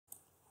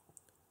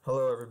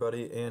Hello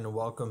everybody and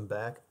welcome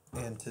back.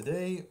 And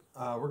today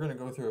we're going to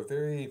go through a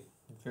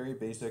very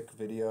basic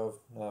video,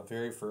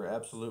 very for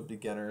absolute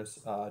beginners,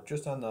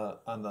 just on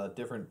the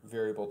different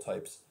variable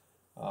types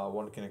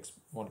one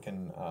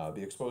can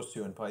be exposed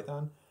to in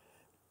Python.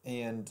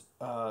 And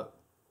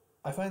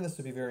I find this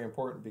to be very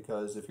important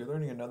because if you're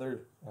learning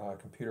another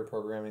computer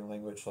programming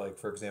language, like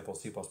for example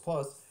C++,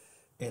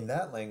 in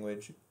that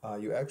language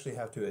you actually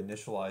have to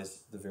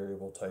initialize the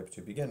variable type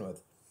to begin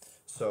with.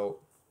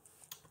 So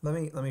let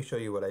me show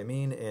you what I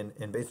mean,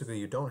 and basically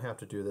you don't have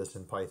to do this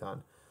in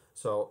Python.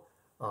 So,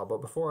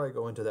 but before I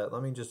go into that,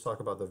 let me just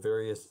talk about the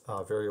various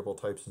variable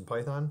types in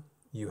Python.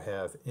 You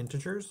have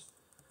integers.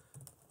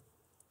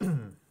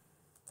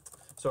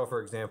 So for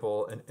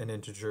example, an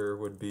integer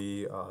would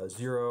be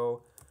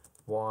 0,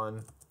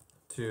 1,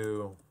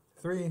 2,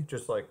 3,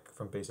 just like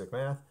from basic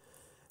math.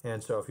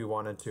 And so if you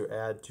wanted to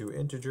add two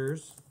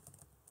integers,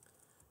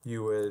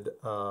 you would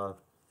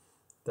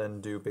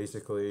then do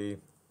basically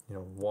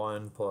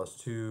 1 plus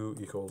 2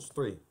 equals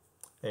 3.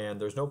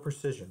 And there's no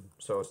precision,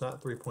 so it's not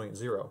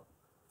 3.0.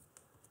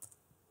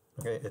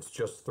 Okay, it's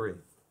just 3.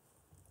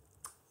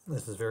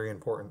 This is very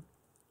important.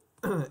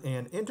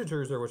 And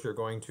integers are what you're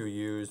going to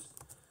use.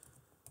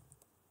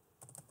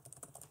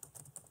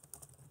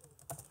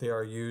 They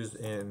are used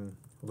in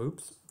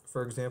loops.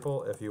 For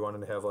example, if you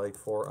wanted to have like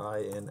for I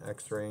in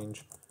x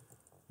range,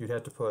 you'd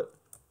have to put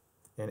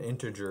an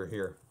integer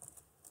here.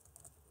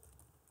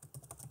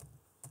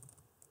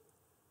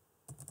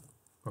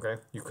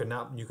 Okay, you could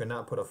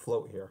not put a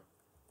float here.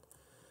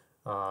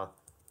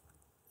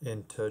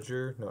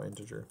 Integer.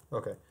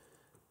 Okay.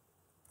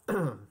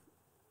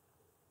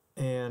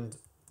 And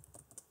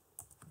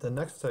the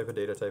next type of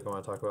data type I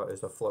want to talk about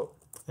is a float.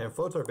 And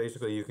floats are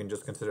basically, you can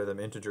just consider them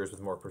integers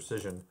with more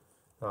precision.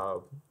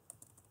 0.0,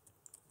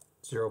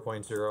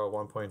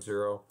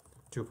 1.0,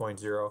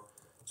 2.0.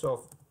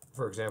 So,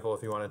 for example,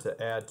 if you wanted to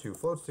add two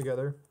floats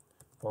together,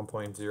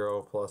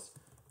 1.0 plus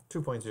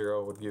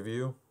 2.0 would give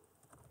you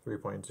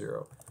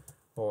 3.0,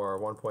 or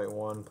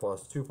 1.1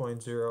 plus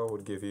 2.0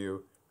 would give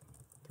you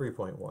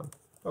 3.1.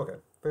 Okay,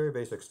 very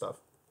basic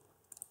stuff.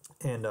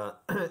 And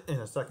in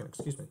a second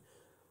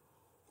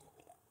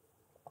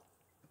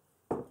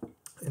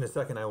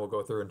I will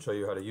go through and show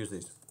you how to use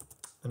these.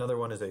 Another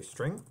one is a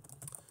string.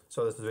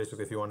 So this is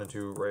basically if you wanted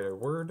to write a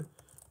word.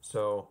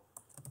 So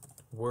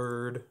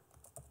word,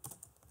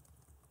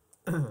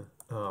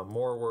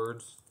 more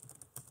words,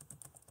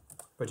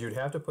 but you'd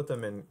have to put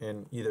them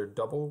in either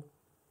double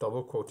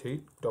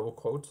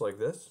quotes like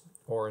this,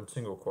 or in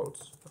single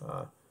quotes.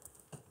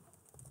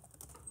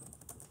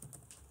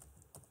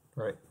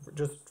 Right,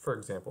 just for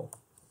example.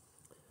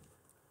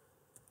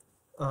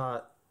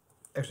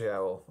 Actually,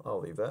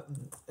 I'll leave that.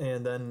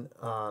 And then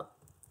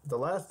the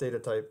last data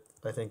type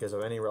I think is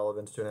of any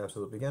relevance to an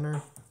absolute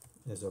beginner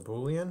is a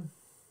Boolean.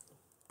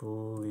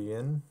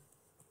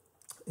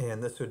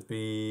 And this would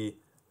be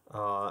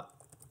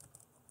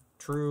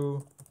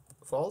true,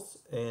 false,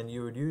 and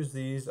you would use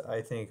these,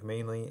 I think,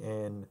 mainly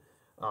in,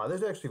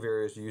 there's actually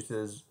various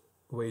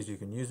ways you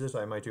can use this.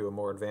 I might do a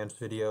more advanced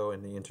video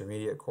in the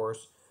intermediate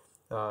course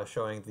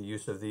showing the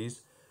use of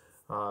these.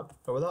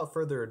 But without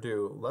further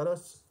ado, let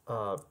us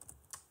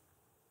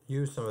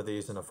use some of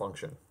these in a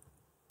function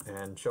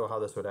and show how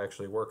this would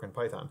actually work in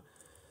Python.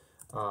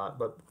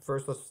 But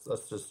first,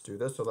 let's just do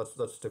this. So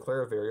let's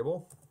declare a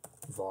variable,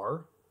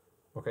 var.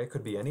 Okay,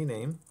 could be any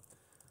name.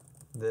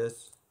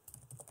 This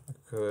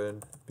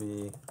could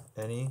be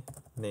any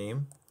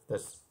name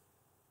that's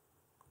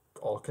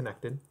all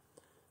connected.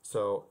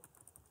 So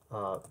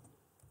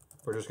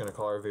we're just going to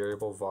call our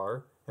variable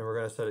var, and we're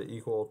going to set it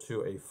equal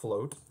to a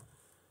float,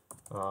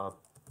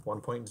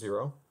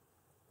 1.0.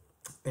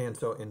 And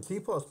so in C++,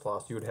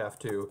 you would have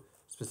to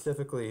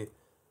specifically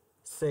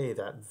say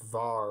that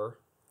var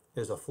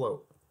is a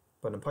float.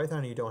 But in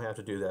Python, you don't have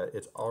to do that.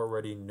 It's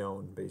already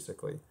known,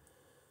 basically.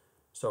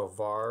 So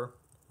var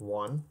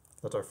 1,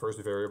 that's our first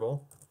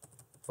variable.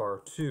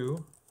 Var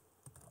 2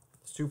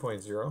 is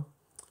 2.0.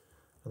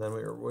 And then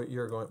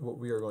what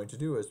we are going to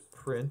do is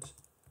print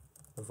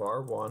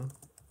var 1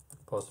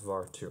 plus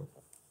var 2.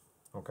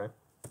 Okay?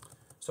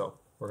 So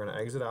we're going to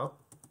exit out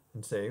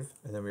and save,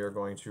 and then we are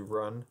going to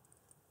run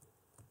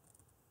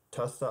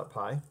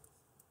test.py.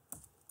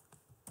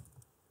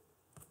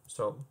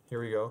 So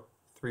here we go,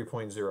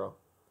 3.0.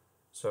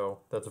 So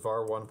that's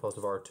var 1 plus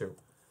var 2.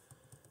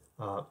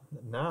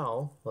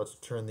 Now let's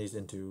turn these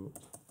into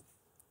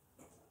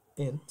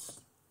ints,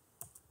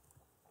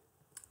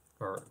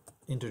 or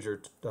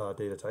integer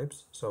data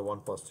types. So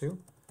 1 plus 2.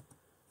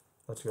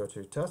 Let's go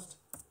to test.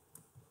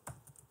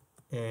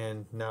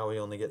 And now we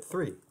only get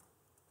 3.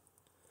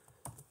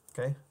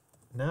 Okay.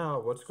 Now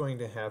what's going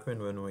to happen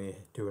when we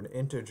do an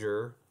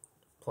integer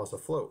plus a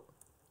float?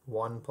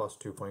 1 plus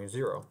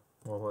 2.0.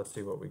 Well, let's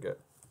see what we get.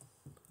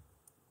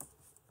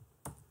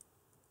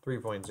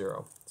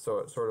 3.0. So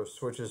it sort of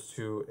switches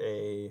to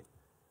a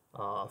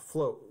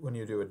float when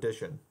you do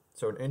addition.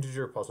 So an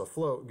integer plus a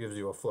float gives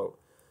you a float.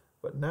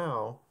 But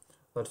now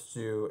let's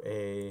do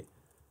a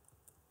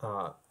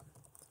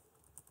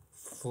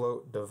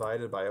float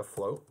divided by a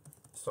float.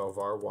 So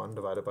var1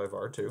 divided by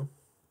var2,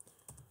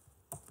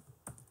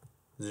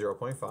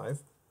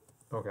 0.5.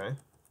 Okay.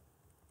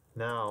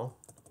 Now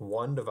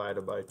 1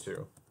 divided by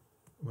 2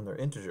 when they're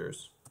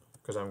integers,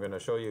 because I'm going to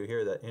show you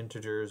here that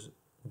integers,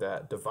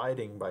 that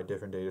dividing by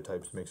different data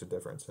types makes a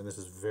difference, and this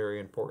is very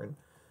important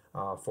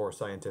for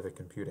scientific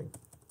computing.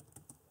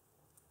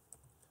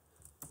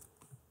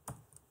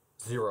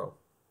 0.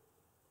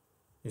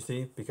 You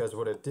see, because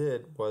what it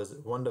did was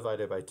 1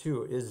 divided by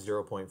 2 is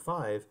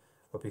 0.5,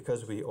 but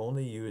because we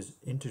only use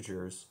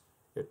integers,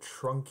 it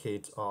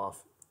truncates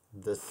off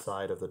this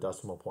side of the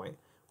decimal point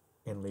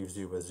and leaves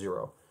you with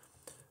 0.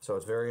 So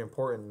it's very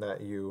important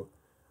that you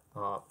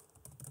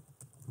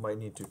might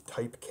need to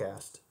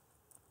typecast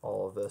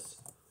all of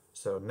this.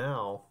 So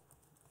now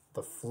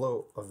the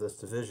float of this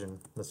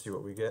division, let's see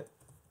what we get.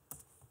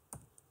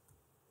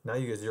 Now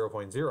you get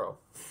 0.0,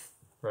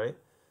 right?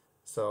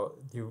 So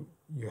you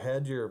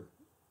had your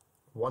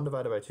 1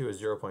 divided by 2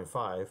 is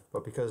 0.5,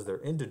 but because they're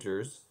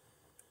integers,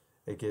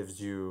 it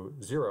gives you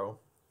 0,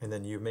 and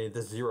then you made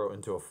this 0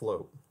 into a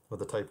float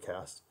with a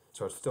typecast,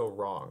 so it's still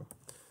wrong.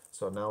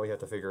 So now we have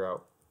to figure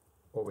out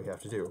what we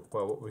have to do.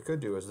 Well, what we could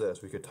do is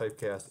this. We could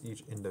typecast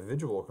each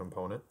individual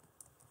component.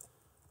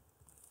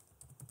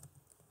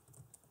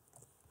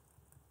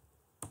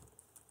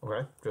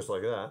 Okay, just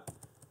like that.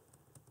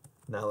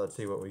 Now let's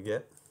see what we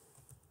get.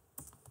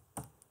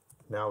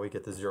 Now we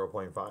get the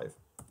 0.5.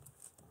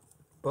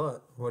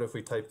 But what if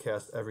we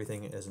typecast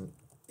everything as an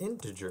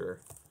integer?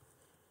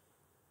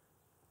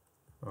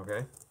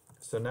 Okay,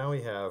 so now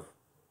we have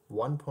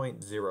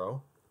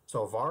 1.0.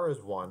 So var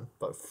is 1,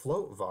 but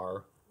float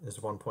var is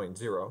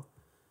 1.0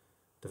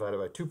 divided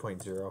by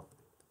 2.0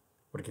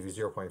 would give you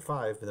 0.5,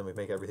 but then we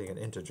make everything an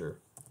integer.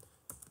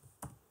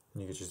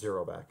 And you get your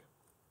 0 back.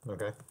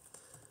 Okay,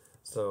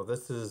 so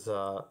this is,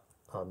 you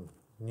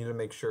need to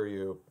make sure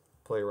you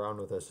play around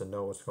with this and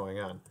know what's going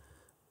on.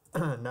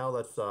 Now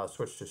let's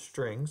switch to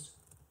strings.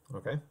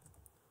 Okay,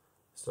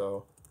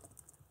 so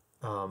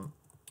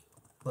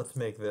let's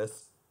make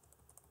this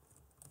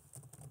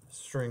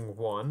string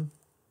 1,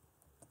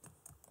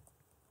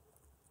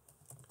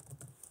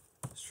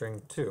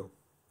 string 2,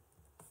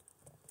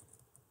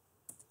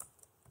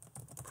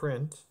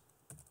 print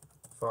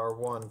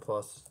var1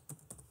 plus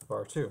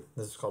var2.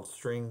 This is called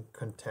string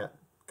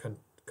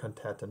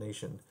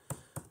concatenation,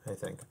 I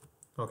think.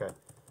 Okay,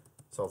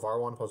 so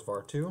var1 plus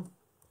var2,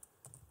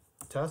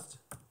 test,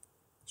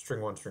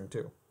 string 1, string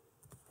 2.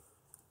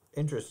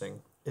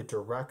 Interesting, it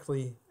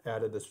directly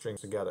added the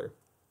strings together.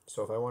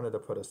 So if I wanted to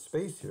put a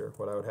space here,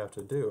 what I would have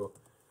to do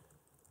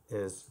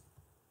is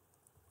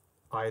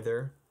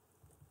either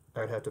I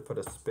would have to put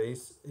a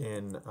space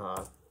in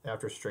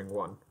after string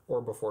 1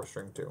 or before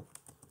string 2.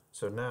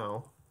 So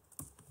now,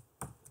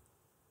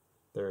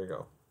 there you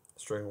go,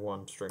 string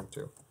 1, string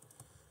 2.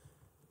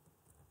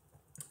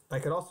 I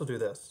could also do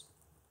this.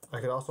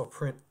 I could also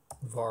print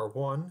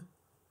var1,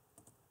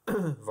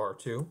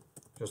 var2,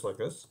 just like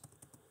this.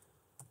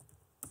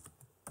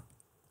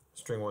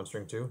 String 1,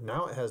 string 2.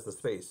 Now it has the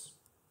space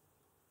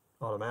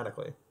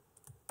automatically.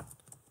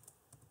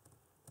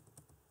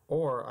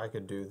 Or I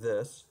could do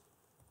this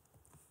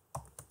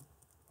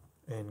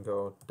and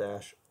go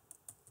 --n.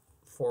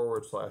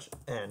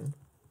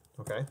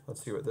 Okay,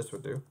 let's see what this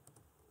would do.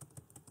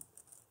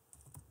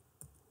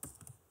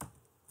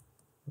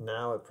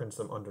 Now it prints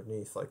them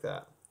underneath like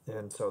that.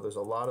 And so there's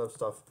a lot of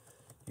stuff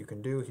you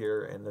can do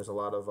here, and there's a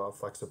lot of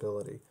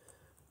flexibility.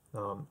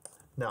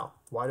 Now,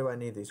 why do I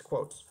need these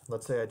quotes?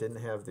 Let's say I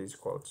didn't have these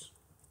quotes.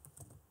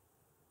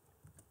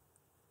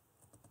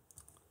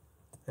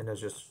 And I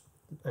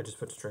just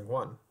put string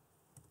 1.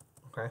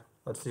 Okay,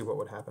 let's see what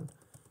would happen.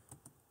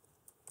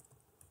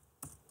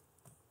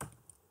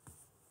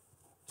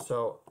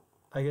 So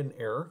I get an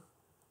error,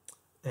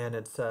 and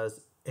it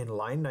says in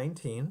line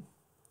 19,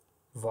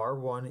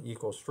 var1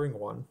 equals string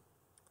 1.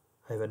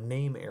 I have a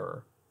name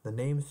error. The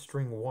name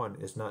string 1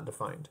 is not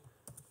defined.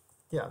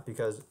 Yeah,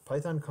 because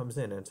Python comes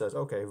in and says,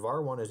 okay,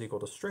 var1 is equal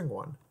to string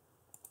 1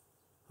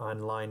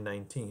 on line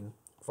 19.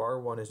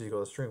 var1 is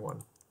equal to string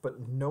 1.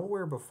 But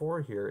nowhere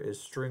before here is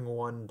string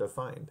 1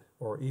 defined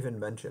or even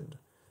mentioned.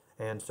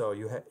 And so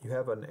you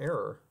have an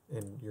error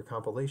in your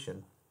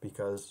compilation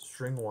because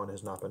string 1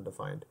 has not been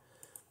defined.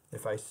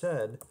 If I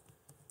said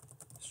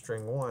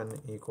string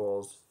 1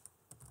 equals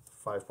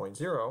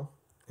 5.0,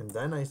 and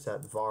then I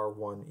set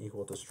var1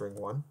 equal to string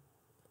 1,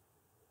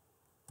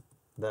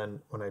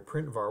 then when I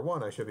print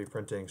var1, I should be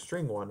printing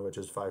string 1, which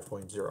is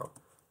 5.0.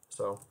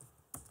 So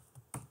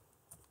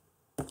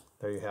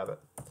there you have it.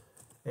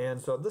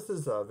 And so this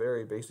is a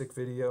very basic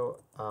video.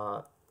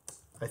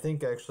 I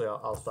think actually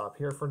I'll stop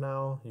here for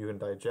now. You can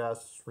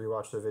digest,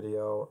 rewatch the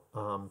video,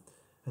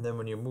 and then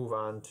when you move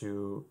on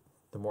to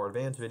the more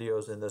advanced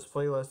videos in this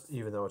playlist,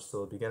 even though it's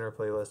still a beginner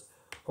playlist,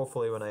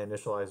 hopefully when I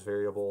initialize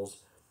variables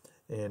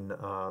in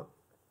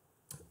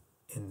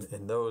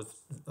those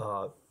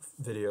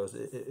videos,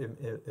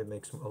 it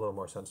makes a little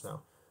more sense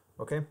now.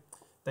 Okay,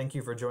 thank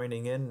you for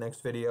joining in.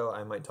 Next video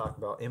I might talk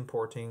about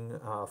importing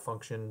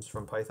functions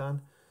from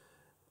Python.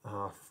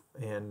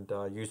 and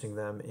using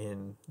them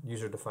in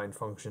user-defined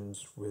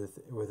functions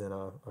within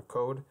a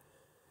code.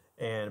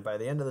 And by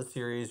the end of the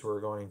series,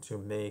 we're going to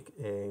make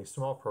a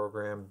small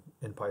program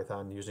in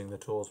Python using the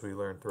tools we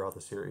learned throughout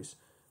the series.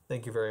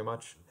 Thank you very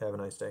much. Have a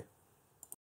nice day.